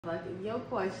Fucking your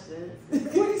questions.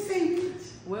 What do you say,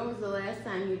 bitch? When was the last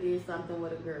time you did something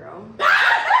with a girl?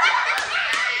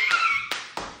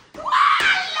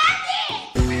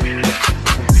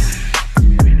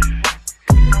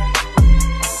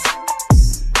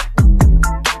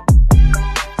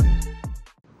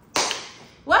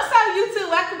 What's up, YouTube?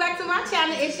 Welcome back to my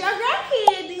channel. It's your girl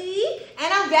Candy,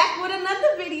 and I'm back with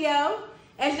another video.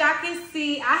 As y'all can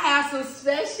see, I have some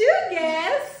special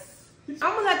guests. I'm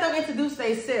gonna let them introduce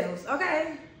themselves,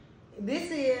 okay?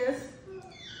 This is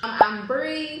I'm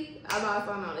Bree. I'm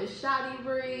also known as Shotty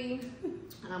Bree.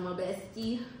 And I'm a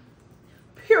bestie.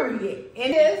 period.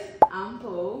 And this, I'm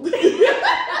Pooh. this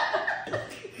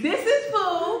is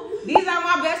Pooh. These are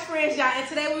my best friends, y'all. And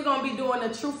today we're gonna be doing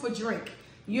a truth or drink.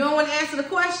 You don't want to answer the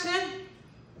question?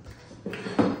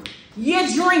 You're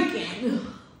drinking.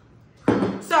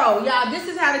 So, y'all, this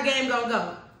is how the game gonna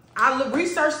go. I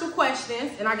researched the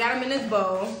questions and I got them in this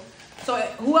bowl. So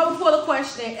whoever pull a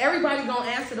question, everybody gonna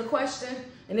answer the question.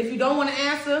 And if you don't want to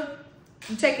answer,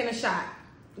 you taking a shot.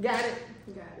 Got it?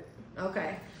 Got it.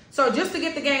 Okay. So just to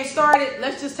get the game started,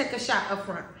 let's just take a shot up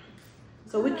front.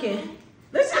 So we can.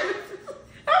 Let's. I'm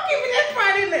keeping that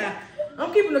part in there.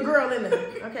 I'm keeping the girl in there.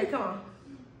 Okay, come on.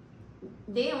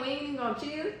 Damn, we ain't even gonna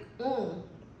cheers?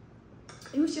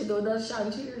 You should do another shot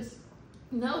and cheers.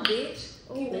 No, bitch.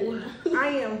 Ooh, I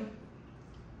am.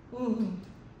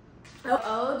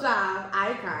 Old job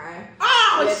icon.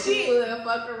 Oh, that shit. you would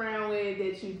fuck around with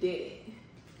that you did.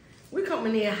 We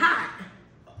coming in hot.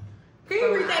 Can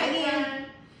you read that again?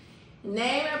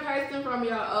 Name a person from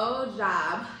your old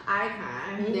job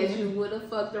icon that you would have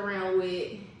fucked around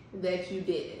with that you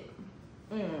didn't.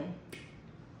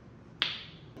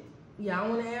 Y'all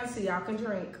want to answer? Y'all can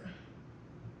drink.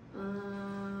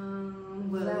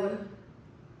 Willie.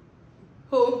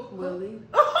 Who? Willie.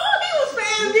 Oh, he was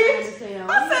fan, bitch.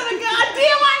 I said,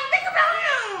 goddamn, I didn't think about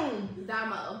him.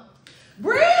 Damo.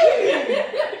 Bree!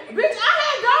 Bitch, I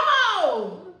had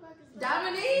Domo.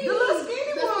 Dominique. The little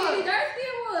skinny The one. skinny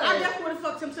dark-skinned one. I definitely would have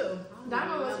fucked him too.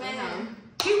 Damo was fan.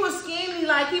 He was skinny,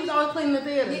 like he was always cleaning the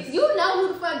theaters. You know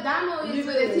who the fuck Damo is,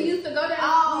 but he used to go down.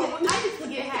 Oh, I used to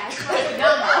get half fucking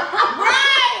Damo.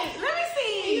 Right! Let me It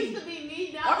see. used to be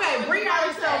me, Damo. Okay, Bree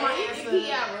already told my answer.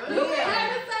 Kiara. You had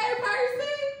the same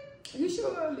person? You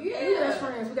sure? Yeah. We best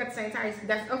friends. We got the same types.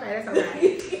 That's okay. That's alright.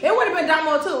 It would have been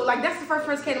Damo too. Like that's the first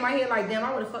person came to my head. Like damn,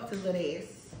 I would have fucked his little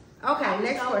ass. Okay,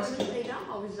 next question.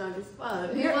 Damo was young as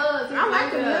fuck. He was. I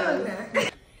like him young now.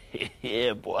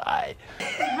 Yeah, boy.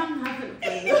 I'm not gonna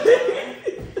play this.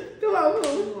 Come on, You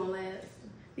Pooh. gonna last?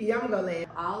 Yeah, I'm gonna laugh.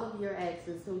 All of your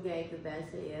exes who gave the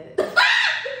best head.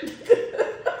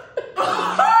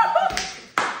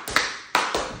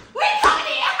 We coming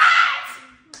in hot.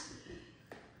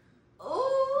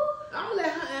 Ooh. I'm gonna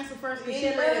let her answer first. Cause she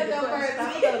Yeah, read let the her go first.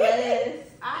 question. I'm gonna go last.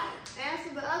 I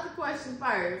answered the other question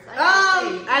first. I gotta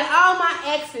see. And all my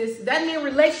exes, that mean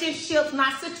relationships,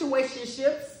 not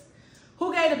situationships.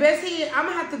 Who gave the best head? I'm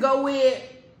gonna have to go with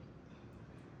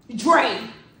Dre.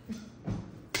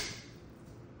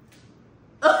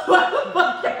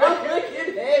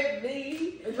 Looking at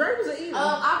me. Dre was an eater.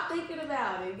 I'm thinking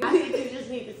about it. I think you just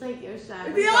need to take your shot.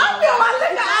 I feel my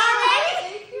liquor already.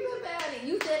 I'm thinking about it.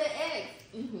 You said an ex.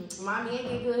 My man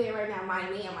get good here right now. My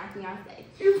man, my fiance.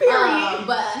 Period.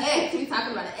 But an ex. We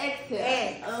talking about an ex here.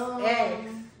 Ex. Ex. Ex.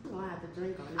 I'm gonna have to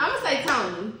drink on it. I'm gonna say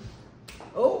Tony.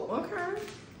 Oh, okay.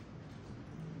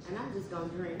 And I'm just gonna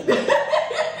drink.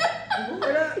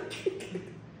 Word up.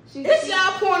 It's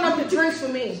y'all pouring up the drinks for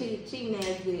me. Cheating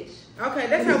ass bitch. Okay,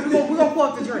 that's how we're gonna pour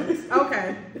up the drinks.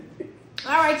 Okay.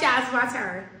 All right, y'all, it's my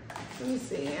turn. Let me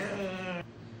see.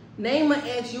 Name an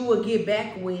ex you will get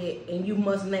back with, and you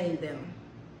must name them.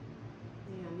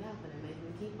 Damn, y'all gonna make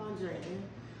me keep on drinking.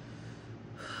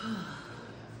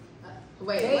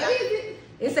 Wait, Hey, what is it?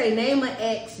 It's a name an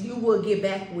ex you will get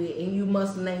back with, and you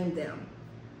must name them.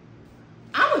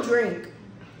 I'm a drink.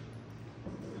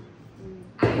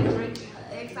 I ain't drinking.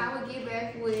 Ex I would get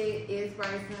back with is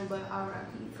Bryson, but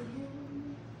R.I.P. to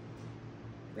him.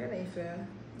 That ain't fair.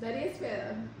 That is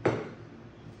fair.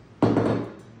 No,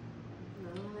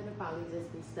 it'll probably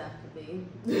just be stuff to be.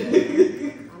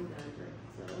 I'm done drinking,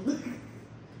 so it's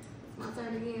my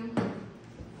turn again.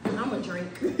 I'm a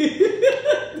drink.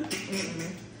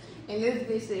 And this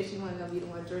bitch said she wasn't gonna be the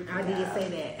one drinking. I did say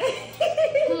that.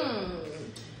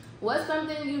 What's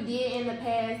something you did in the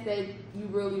past that you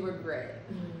really regret?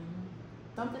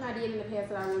 Something I did in the past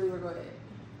that I really regret.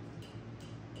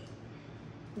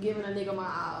 Giving a nigga my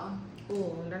all.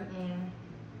 Ooh,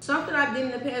 something I did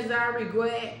in the past that I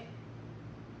regret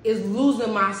is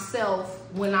losing myself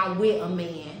when I'm with a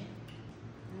man.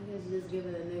 I guess just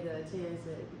giving a nigga a chance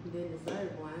that he didn't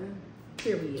deserve one.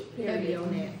 Period. Heavy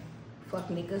on that. Fuck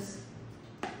niggas.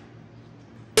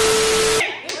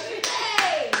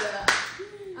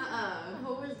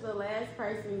 Who was the last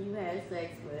person you had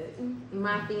sex with?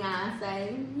 My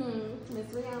fiance. Miss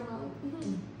Rihanna.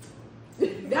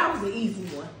 That was an easy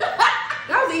one. That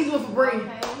was an easy one for Bree.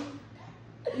 Okay.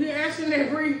 You answering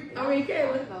that, Bree? I mean,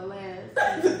 Kayla. Go last.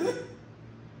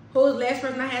 Who was the last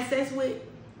person I had sex with?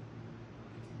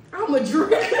 I'm a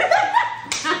drink. Ain't that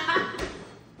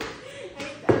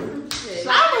some shit?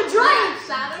 I'm a drink.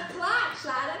 Shot a clock.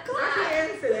 Shot a I clock. can't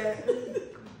answer that.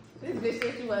 This bitch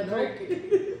said she wasn't drinking.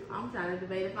 I'm trying to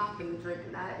debate if I'm finna drink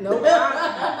or not. Nope.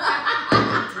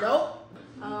 Nope.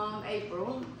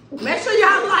 April. Make sure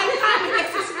y'all like, comment, and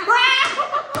subscribe.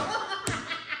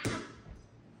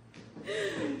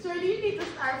 Trini, you need to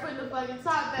start putting the fucking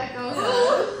top back on.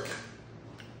 Ooh.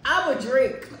 I'm a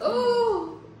drink.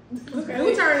 Ooh. Okay,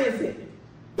 whose turn is it?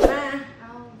 Mine. I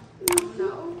don't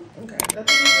know. Okay. I think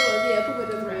it's yours. Yeah, put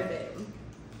this right there.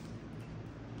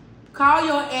 Call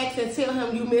your ex and tell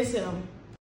him you miss him.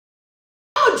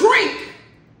 I'm a drink.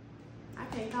 I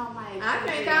can't call my ex. I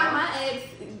can't call my ex.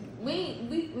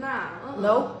 Nah.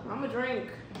 Nope. I'm a drink.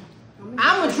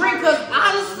 I'm a drink because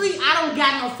honestly, I don't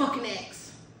got no fucking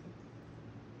ex.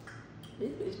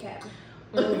 This bitch capping.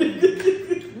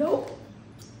 Nope.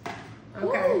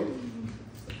 Okay. Ooh.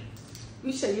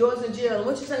 You said yours in jail.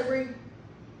 What you say, Bree?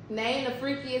 Name the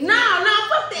freakiest. No,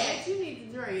 fuck that. You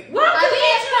need to drink. What was I the did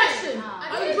next drink. question? I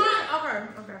Are you did drunk?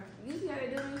 Okay. You gotta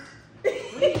do it.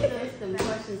 We need to ask them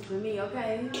questions for me,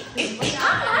 okay? I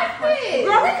like it.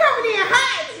 Girl, we coming in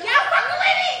hot. Y'all fucking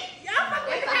with it. Y'all fucking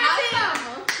with It's the a hot content.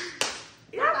 summer.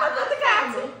 Y'all fucking with the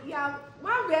content. Y'all,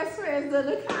 my best friends do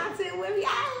the content with me. I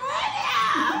love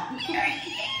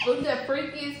y'all. Who's the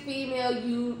freakiest female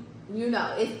you know?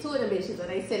 It's two of them bitches, but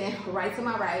they sitting right to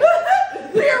my right.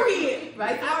 Period.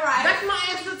 Right to my right. That's my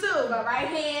answer too. My right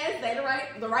hands, they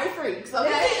the right freaks,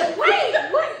 okay? Wait,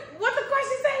 what the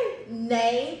question say?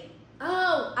 Name.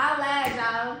 Oh, I lied,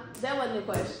 y'all. That wasn't the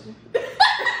question. Bitch,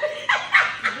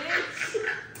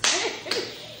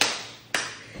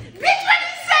 what did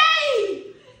it say?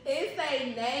 It say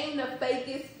name the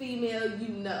fakest female you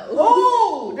know.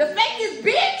 Ooh, the fakest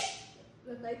bitch.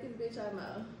 The fakest bitch I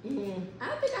know. Mm-hmm. I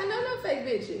don't think I know no fake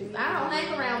bitches. I don't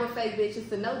hang around with fake bitches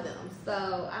to know them. So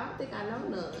I don't think I know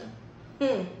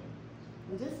none.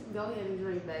 Just go ahead and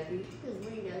drink, baby. Because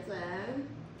we ain't got time.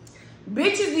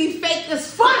 Bitches be fake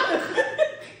as fuck.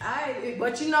 Alright.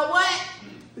 But you know what?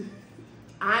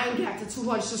 I ain't got the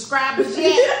 200 subscribers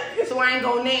yet, so I ain't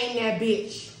gonna name that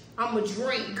bitch. I'm a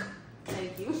drink.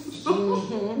 Thank you.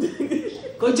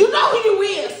 Cause you know who you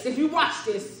is if you watch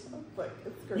this.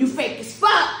 You fake as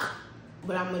fuck.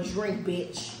 But I'm a drink,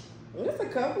 bitch. There's a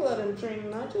couple of them, Trina,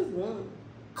 not just one.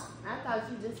 I thought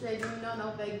you just said you know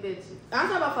no fake bitches. I'm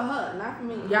talking about for her, not for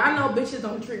me. Y'all know bitches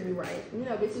don't treat me right. You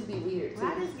know, bitches be weird too.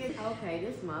 Why this get okay?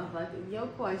 This motherfucker. Your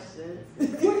questions.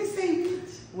 What you say,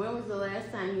 bitch? When was the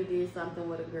last time you did something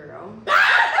with a girl?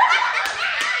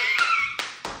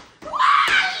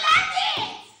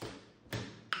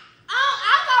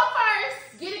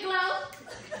 Get it, Glow.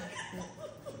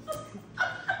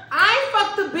 I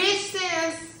fucked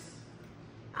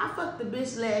the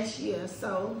bitch last year,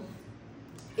 so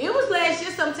it was last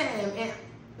year sometime, and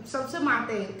sometime I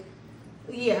think,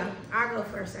 yeah, I go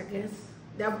first, I guess.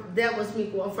 That was me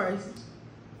going first.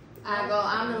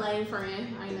 I'm the lame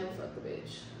friend. I ain't never fucked a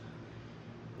bitch.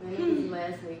 And it was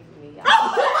last week for me, y'all.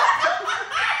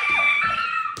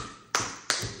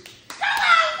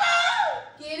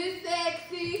 Get it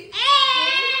sexy.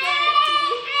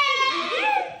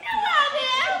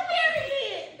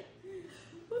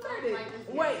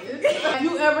 Wait, have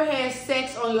you ever had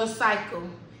sex on your cycle?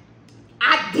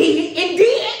 I did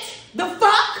indeed. The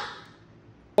fuck?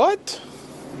 What?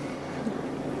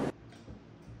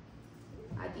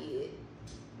 I did.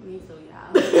 Me too,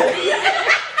 y'all. We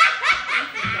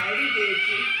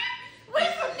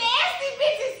some nasty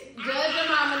bitches. Judge your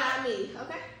mama, not me.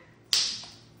 Okay.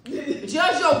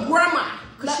 Judge your grandma,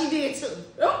 cause she did too.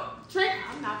 Oh, Trent.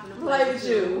 I'm not gonna Play with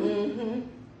you. Mm-hmm.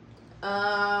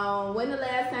 When the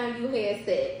last time you had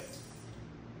sex?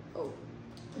 Oh.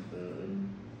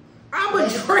 I'm a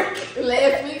drink.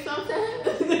 Last week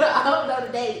sometime? I don't know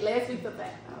the date. Last week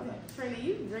sometime. Trina,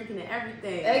 you drinking and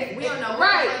everything. Hey, We don't know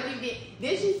right. what you did.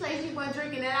 Did she say she wasn't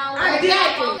drinking at all? I did.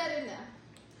 Exactly. That in there.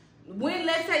 When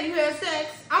last time you had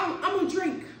sex? I'm a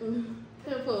drink.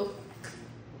 Simple.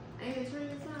 Ain't it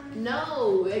Trina's time?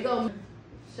 No, it go.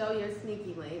 Show your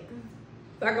sneaky link.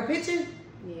 Like a picture?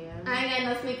 Yeah. I ain't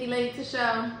got no sneaky link to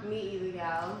show. Me either,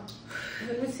 y'all.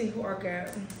 Let me see who I got.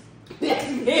 That's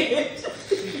bitch.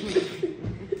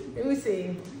 Let me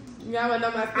see. Y'all wanna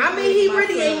know my I mean, he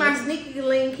really ain't my sneaky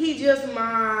link. He just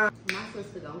my. My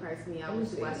sister gonna curse me out when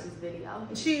she watch this video.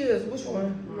 She is. Which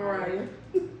one? Mariah.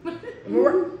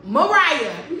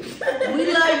 Mariah.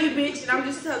 We love you, bitch, and I'm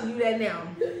just telling you that now.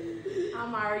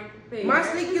 I'm already prepared. My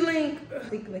sneaky link.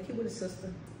 Sneaky link. He with his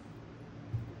sister.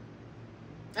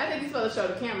 I think you're supposed to show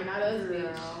the camera, not us,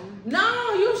 bitch.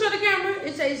 No, you don't show the camera.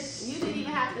 It says. You didn't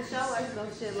even have to show us no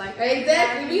shit like that.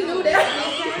 Exactly, we knew that.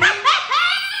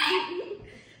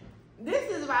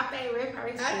 This is my favorite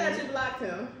person. I thought you blocked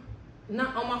him.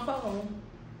 Not on my phone.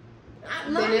 I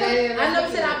never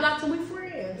said I blocked him. We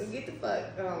friends. Get the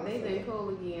fuck on. They been cool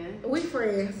again. We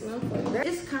friends. No fuck.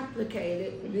 It's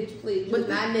complicated. Bitch, please. But But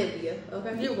not Nivea,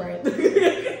 okay? You're right. Friend.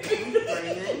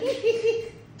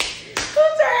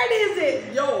 Whose turn is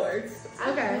it? Yours. I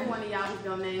Okay. knew one of y'all was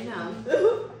gonna name him.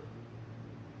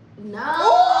 No.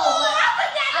 Oh, I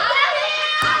forgot about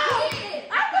him.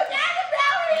 I forgot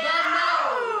about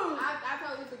him. I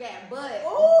totally forgot, but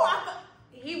Oh,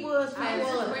 he was. I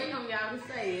was waiting on y'all to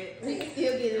say it. he can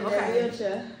still get in that Okay.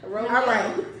 wheelchair. All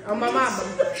right, on my mama.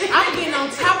 I'm getting on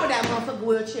top of that motherfucking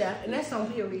wheelchair, and that's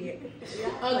on period.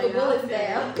 Uncle Bullet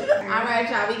style. All right,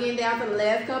 y'all. We getting down to the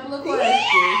last couple of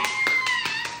questions.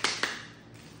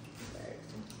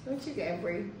 What you got,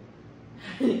 Bree?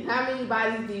 How many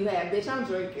bodies do you have, bitch? I'm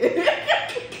drinking.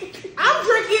 I'm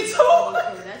drinking too.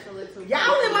 Okay, that's a little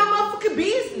Y'all in my motherfucking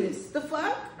business. The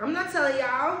fuck? I'm not telling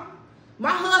y'all.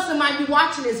 My husband might be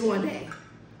watching this one day.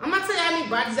 I'm not telling you how many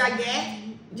bodies I got.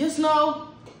 Just know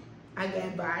I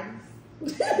got bodies.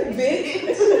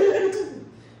 Bitch.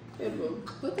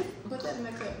 Put that in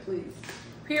my cup, please.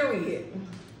 Period.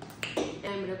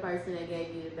 Name of the person that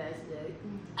gave you the best dick.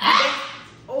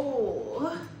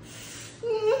 Oh.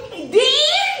 D?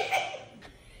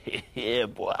 Yeah,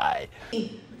 boy. I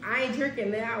ain't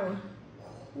drinking now.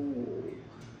 Ooh.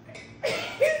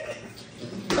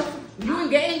 You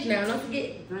engaged now, don't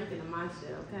forget. Drinking in my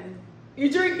shit, okay?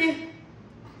 You drinking?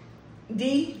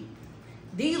 D?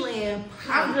 D-Land.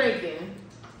 I'm drinking.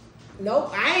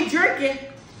 Nope, I ain't drinking.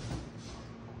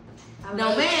 I No,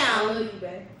 love you. ma'am. I love you,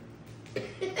 babe.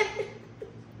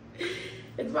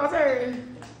 It's my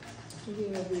turn.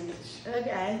 Yeah, bitch.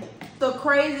 Okay. The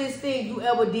craziest thing you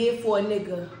ever did for a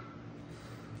nigga.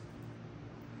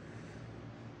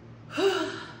 I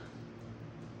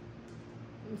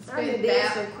done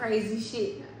did some crazy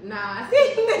shit. Nah, I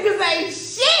These spent, niggas ain't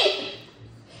shit.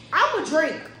 I'm a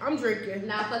drink. I'm drinking.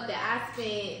 nah, fuck that. I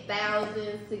spent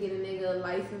thousands to get a nigga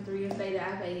license reinstated.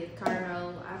 I paid his car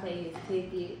note. I paid his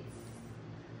tickets.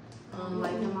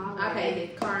 Like him all I right. paid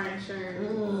his car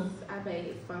insurance. I paid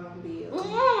his phone bill.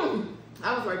 I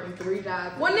was working 3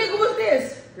 jobs. What nigga was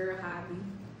this? Girl hobby.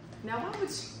 Now, why would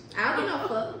you? I don't know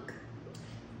fuck.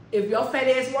 If your fat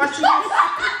ass watching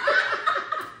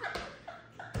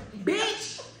this,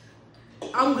 bitch,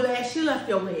 I'm glad she left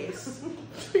your ass.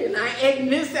 And I ain't acting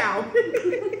this out. To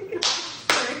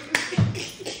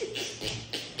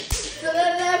the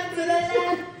left, to the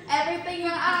left. Everything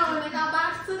you own in a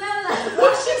box to the left.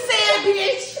 What she said,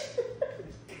 bitch?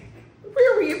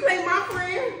 Period, play my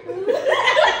friend.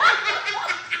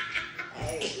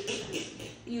 Hey,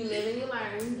 you live and you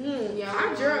learn.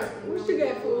 I'm drunk. What you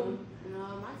got for? No,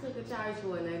 I took a charge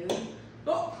for it, nigga.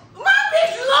 Oh, my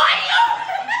bitch loyal.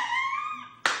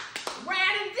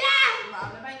 Ride and die. Rob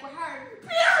the bank with her.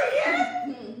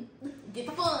 Period. Get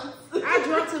the funds. I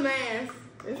drunk to mass.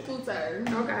 It's 2 turns.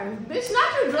 Okay. Bitch, not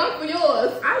you drunk for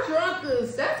yours. I drunk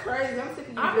us. That's crazy. I'm sick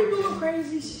of you. I be doing bitches.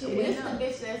 crazy This shit. the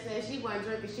bitch that said she wasn't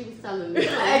drinking, she was telling me.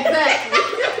 Exactly.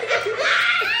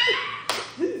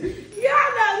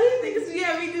 Y'all know these niggas,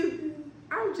 yeah, we do.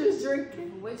 I'm just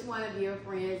drinking. Which one of your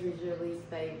friends is your least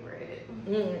favorite?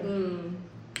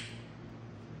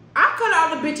 I cut all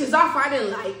the bitches off I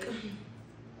didn't like.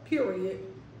 Period.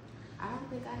 I don't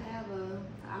think I have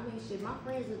shit, my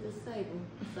friends are just stable,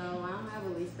 so I don't have a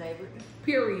least favorite.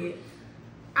 Period.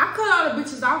 I cut all the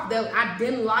bitches off that I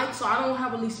didn't like, so I don't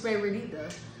have a least favorite either.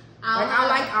 I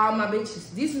like all my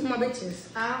bitches. These are my bitches.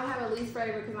 I don't have a least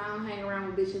favorite because I don't hang around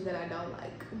with bitches that I don't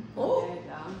like. Oh. There you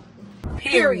go.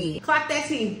 Period. Clock that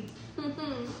T.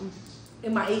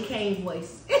 In my E. Kane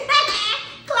voice.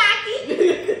 Clock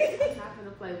it. I'm not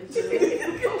gonna play with you.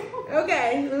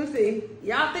 Okay, let me see.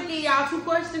 Y'all thinking y'all 2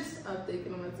 questions? I'm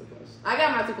thinking of my 2 questions. I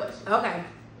got my 2 questions. Okay.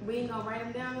 We ain't gonna write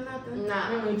them down or nothing?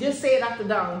 Nah. Just say it off the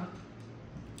dome.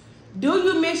 Do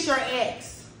you miss your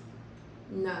ex?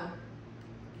 No.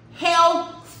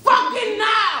 Hell fucking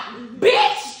no,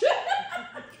 bitch!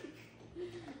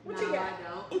 What No, you got? I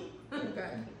don't.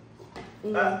 Okay.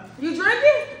 You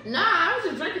drinking? Nah, I was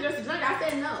just drinking just to drink. I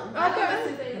said no. I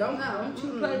Okay. said Don't no.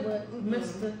 you play with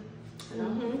Mr. I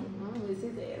don't is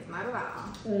his ass. Not at all.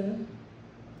 Mm.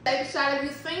 Take a shot if you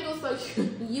single, so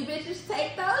you bitches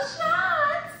take those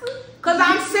shots. Cause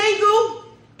I'm single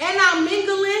and I'm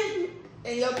mingling.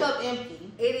 And your cup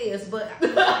empty. It is, but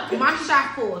my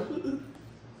shot full.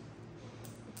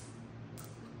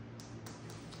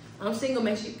 I'm single.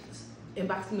 Make sure you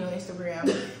inbox me on Instagram.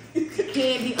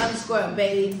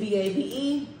 Candy_babe,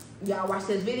 BABE. Y'all watch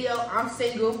this video. I'm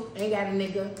single. Ain't got a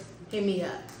nigga. Hit me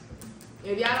up.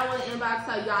 If y'all don't want to inbox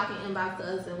her, y'all can inbox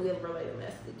us and we'll relay the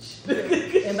message.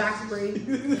 Inbox Bree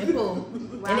and Pooh.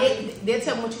 Wow. And they'll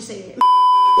tell me what you said.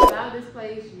 Wildest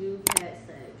place you've had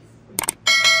sex.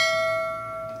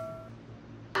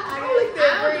 I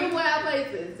don't do wild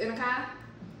places. In a car?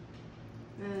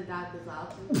 In the doctor's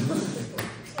office.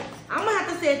 I'm gonna have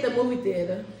to say at the movie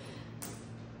theater.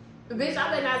 Bitch,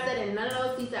 I bet not said in none of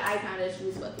those seats at Icon that she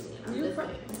was fucking in. I'm You just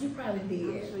probably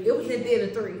did. I'm sure you It was did. in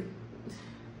theater 3.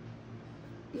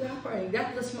 Yeah, probably.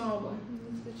 That was the small one.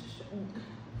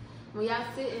 When y'all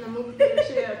sit in a movie theater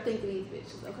chair, think of these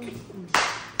bitches, okay?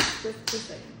 Just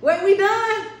saying. Wait, we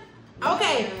done?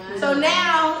 Okay, so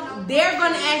now they're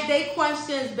gonna ask their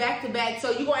questions back to back.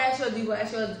 So you gonna ask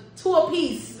yours, two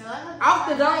apiece. Off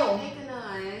the dome.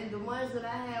 The ones that I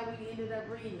had, we ended up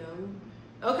reading them.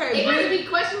 Okay, It gotta Bree. be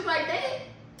questions like that.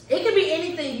 It could be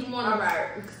anything you want.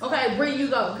 Alright. Okay, Bree, you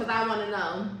go. Because I want to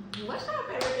know. What's your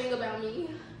favorite thing about me?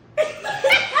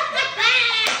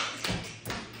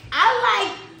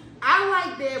 I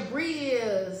like that Bree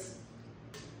is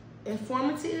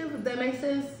informative, if that makes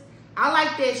sense. I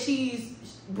like that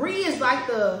Bree is like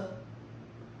the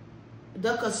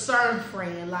concerned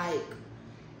friend. Like,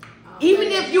 even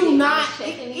if you not,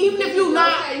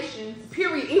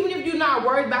 period, even if you're not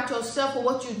worried about yourself or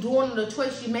what you're doing or the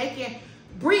choice you're making,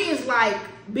 Bree is like,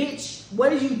 bitch,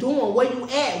 what are you doing? Where you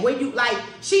at? Where you, like,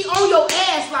 she on your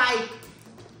ass, like,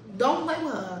 don't play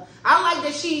with her. I like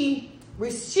that she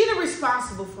the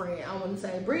responsible friend, I want to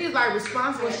say. Bree is like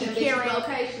responsible. She carrying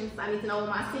locations. I need to know where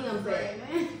my Sims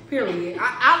at. Period.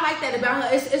 I like that about her.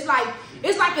 It's like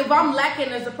if I'm lacking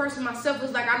as a person myself,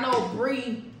 it's like I know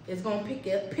Bree is gonna pick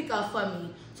up for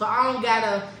me. So I don't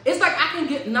gotta. It's like I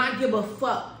can not give a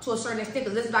fuck to a certain extent.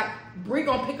 Cause it's like Bree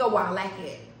gonna pick up where I lack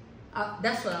it.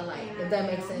 That's what I like. If that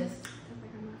makes sense.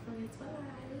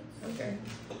 Okay.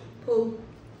 Pooh.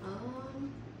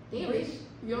 Damn, bitch.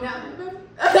 You don't have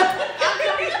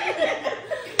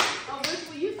Oh, which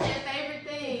one you said favorite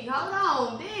thing? Hold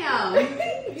on, damn. Yeah,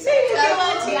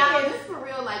 this for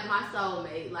real, like my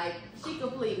soulmate. Like she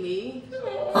complete me.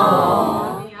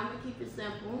 I mean, I'm gonna keep it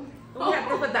simple. We have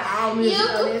to put the all music You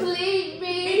on this. complete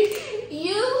me.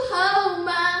 You hold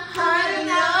my heart in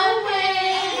your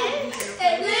hand.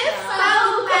 And it's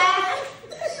so bad.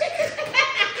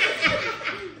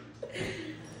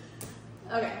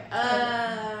 Okay.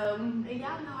 And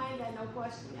y'all know I ain't got no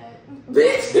question yet.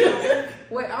 Bitch.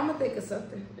 Wait, I'm gonna think of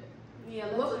something. Yeah, I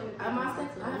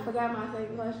forgot my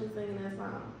second question singing that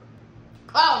song.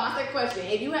 Oh, my second question.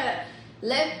 If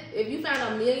you found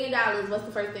 $1 million, what's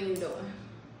the first thing you're doing?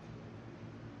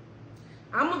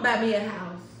 I'm gonna buy me a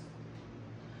house.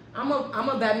 I'm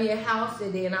gonna buy me a house,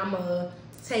 and then I'm gonna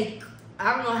take,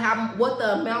 I don't know what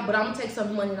the amount, but I'm gonna take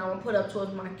some money and I'm gonna put up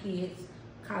towards my kids'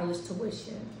 college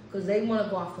tuition because they want to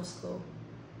go off for school.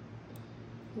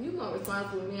 You gonna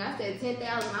respond with me? I said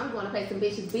 10,000. I'm going to pay some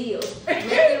bitches' bills. Make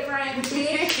it rain,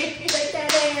 bitch. Take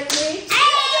that ass, bitch.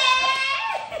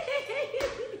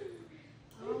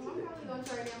 I'm probably gonna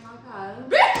trade in my car.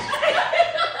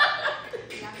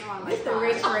 Y'all know I like It's the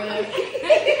rich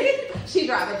red. She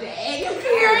drive a Jag.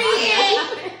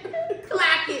 Period.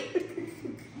 Clock it.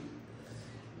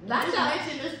 Not Not y'all.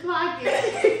 mention this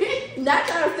clocking. Not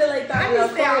y'all still ain't I thought need of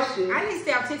to question.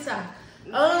 stay on TikTok.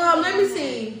 Let me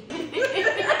see.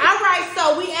 All right,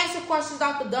 so we answer questions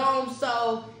off the dome.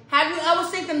 So, have you ever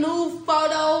seen the new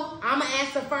photo? I'm gonna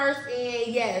answer first,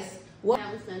 and yes. What?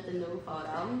 Never sent the new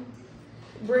photo.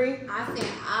 Bree? I sent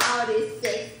all this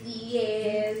sexy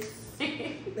ass.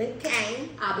 Okay.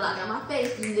 I block out my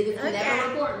face. You niggas can Okay. never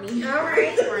report me. All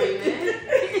right. Screaming.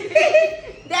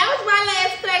 That was my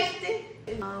last question.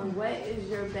 What is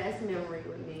your best memory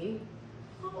with me?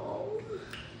 Oh.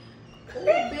 Ooh,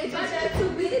 bitch, I got too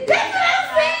big. That's what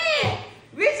I said.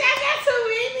 Bitch, I got too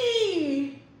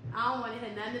many. I don't want to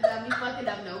hear none about me fucking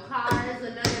up no cars or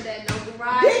none of that, no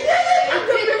garage.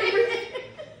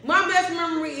 My best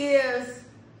memory is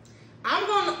I'm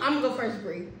gonna go first,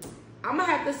 Bree. I'm gonna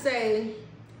have to say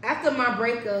after my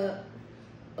breakup,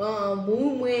 when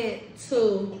we went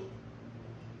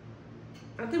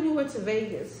to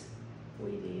Vegas.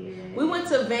 We did. We went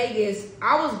to Vegas.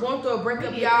 I was going through a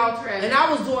breakup, We did y'all, good trip. and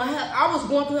I was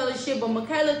going through hella shit. But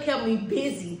Michaela kept me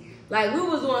busy. Like, we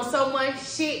was doing so much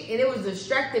shit, and it was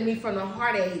distracting me from the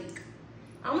heartache.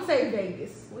 I'm gonna say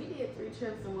Vegas. We did 3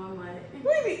 trips in 1 month. We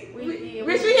did.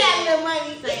 Rich, we had a little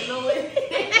money. St. Louis.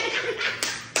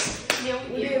 Yeah,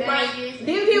 we did Vegas. Then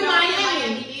we did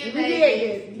Miami. We did We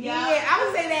Vegas. did. Yeah, I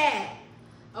would say that.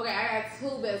 Okay, I got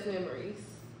 2 best memories.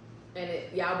 And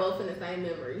y'all both in the same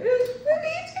memory.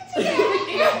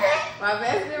 My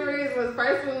best memories was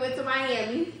first we went to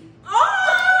Miami.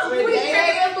 Oh! With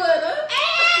Day and Buddha.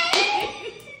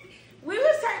 We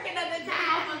was turking at the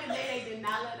time. Motherfucking Day did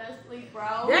not let us sleep,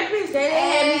 bro. That bitch, they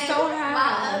had me so My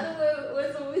high. other one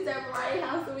was when we sat at Mariah's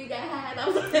house and we got high and I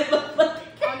was on that motherfucker.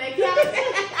 On that couch.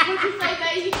 What you say,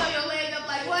 babe? You throw your leg up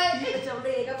like what? You put your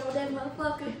leg up on that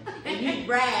motherfucker. And you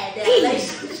ride that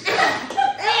relationship.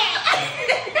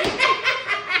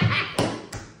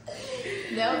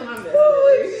 That was my best.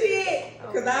 Oh, shit.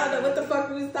 Because I don't know what the fuck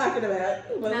we was talking about.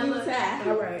 But Now we was look, high.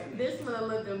 All right. This one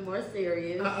looking more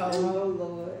serious. Uh-oh. Oh,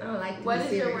 Lord. I don't like to What be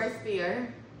is your serious. worst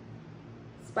fear?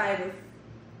 Spiders.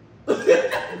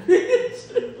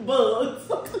 Bugs.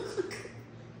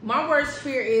 My worst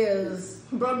fear is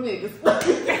Broke niggas.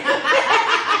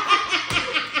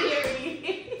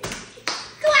 Period.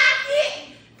 clock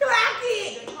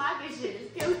it. The clocking shit is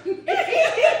killing me.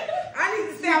 I need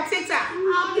to stay on TikTok. I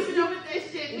don't even know what that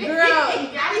shit is. Girl, I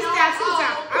need to stay on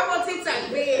TikTok. I'm on TikTok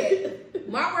bad.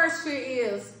 My worst fear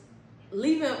is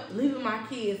leaving my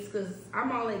kids because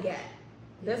I'm all they got.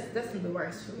 That's the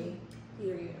worst for me.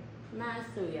 Period. Mine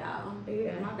too, y'all.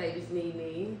 Yeah. My babies need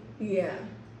me. Yeah,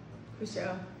 for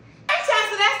sure. Hey, child,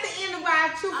 so that's the end of our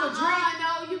truth or drink. No,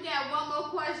 you got one more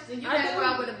question. You I gotta do. go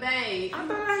out with a bang. I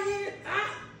thought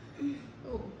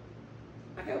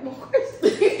I got one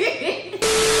question.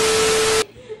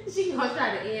 She gonna try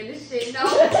to end this shit. No.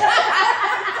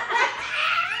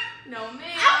 No,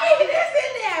 man. I'm leaving this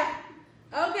in there.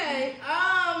 Okay.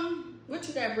 What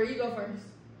you got, Brie? You go first.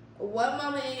 What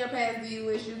moment in your past do you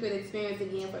wish you could experience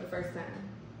again for the first time?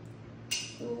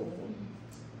 Ooh,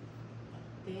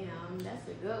 Damn, that's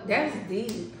a good one. that's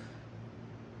deep.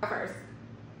 First,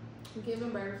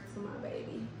 giving birth to my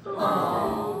baby.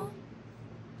 Aww.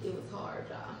 It was hard,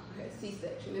 y'all. I had a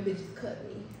C-section. The bitches cut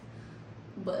me.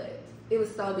 But it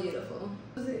was so beautiful.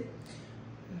 Was it?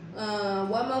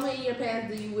 What moment in your past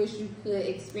do you wish you could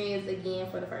experience again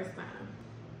for the first time?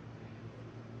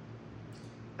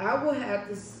 I would have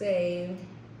to say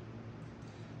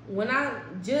when I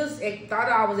just thought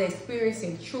I was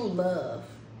experiencing true love.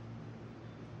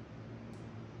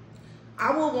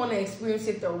 I would want to experience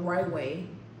it the right way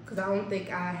because I don't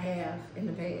think I have in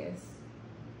the past.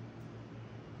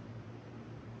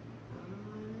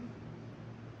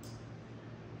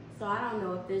 So I don't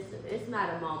know if it's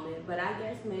not a moment, but I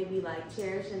guess maybe like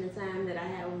cherishing the time that I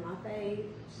had with my fave.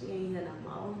 She ain't here no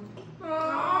more.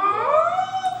 Aww.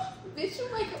 Bitch, you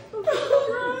make up for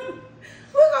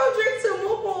We're gonna drink some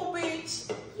more, bitch.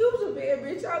 You was a bad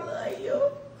bitch. I love you.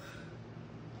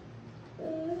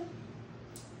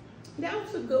 That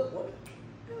was a good one.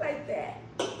 I like that.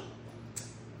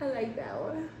 I like that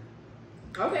one.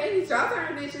 Okay, it's y'all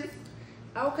turn, bitches.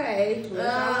 Okay.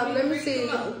 Let me see.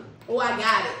 Oh, I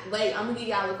got it. Wait, I'm gonna give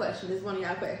y'all a question. This is one of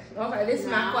y'all questions. Okay, this is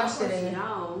my question.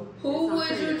 No. Who It's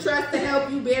would okay. you trust to help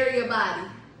you bury your body?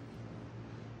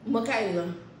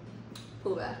 Michaela.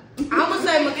 Who that? I'm gonna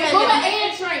say Michaela.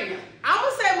 and Trina. I'm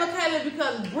gonna say Michaela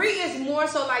because Bree is more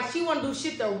so like she wanna do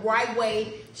shit the right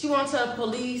way. She wanna tell the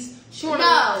police. She wanna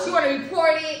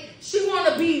report it. She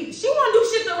wanna do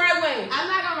shit the right way. I'm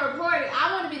not gonna report it.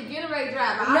 I want to be the getaway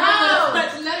driver. No.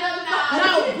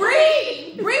 No,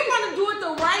 Bree wanna do it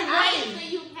the right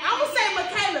way. I'm gonna say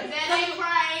Michaela. That ain't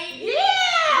right.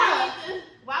 Yeah.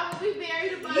 Why would we bury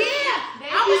the body? Yeah. They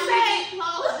I'm gonna gonna be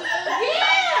closure.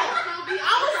 Yeah.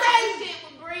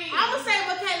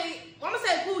 I'ma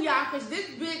say cool, y'all, because this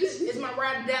bitch is my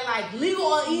ride or die, like legal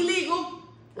or illegal.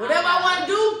 Whatever I want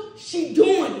to do, she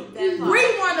doing it.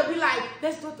 Bree want to be like,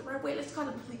 let's do it the right way. Let's call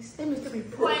the police. They make the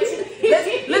report.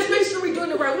 Let's make sure we're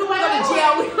doing it right. We don't want to go to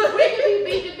jail. We can be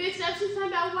beat the bitch up. She's talking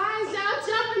about why is y'all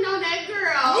jumping on that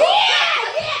girl?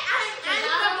 Yeah. I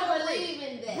don't believe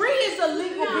in that. Bree is a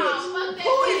legal bitch. Fuck that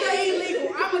Pooh is bitch.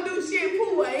 illegal. I'm going to do shit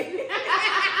Pooh way.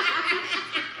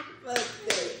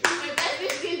 If that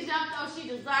bitch gets jumped on, she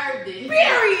deserved it.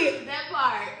 Period. That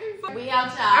part. We out,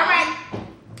 y'all. All right.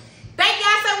 Thank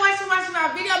y'all so much for watching my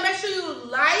video. Make sure you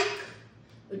like,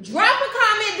 drop a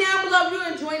comment down below if you're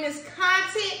enjoying this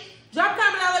content. Drop a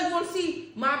comment down below if you want to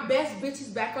see my best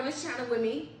bitches back on this channel with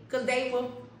me, because they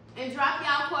will. And drop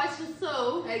y'all questions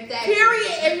too. Exactly.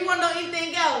 Period. If you want to know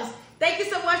anything else. Thank you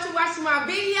so much for watching my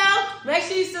video. Make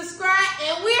sure you subscribe,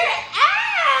 and we're out.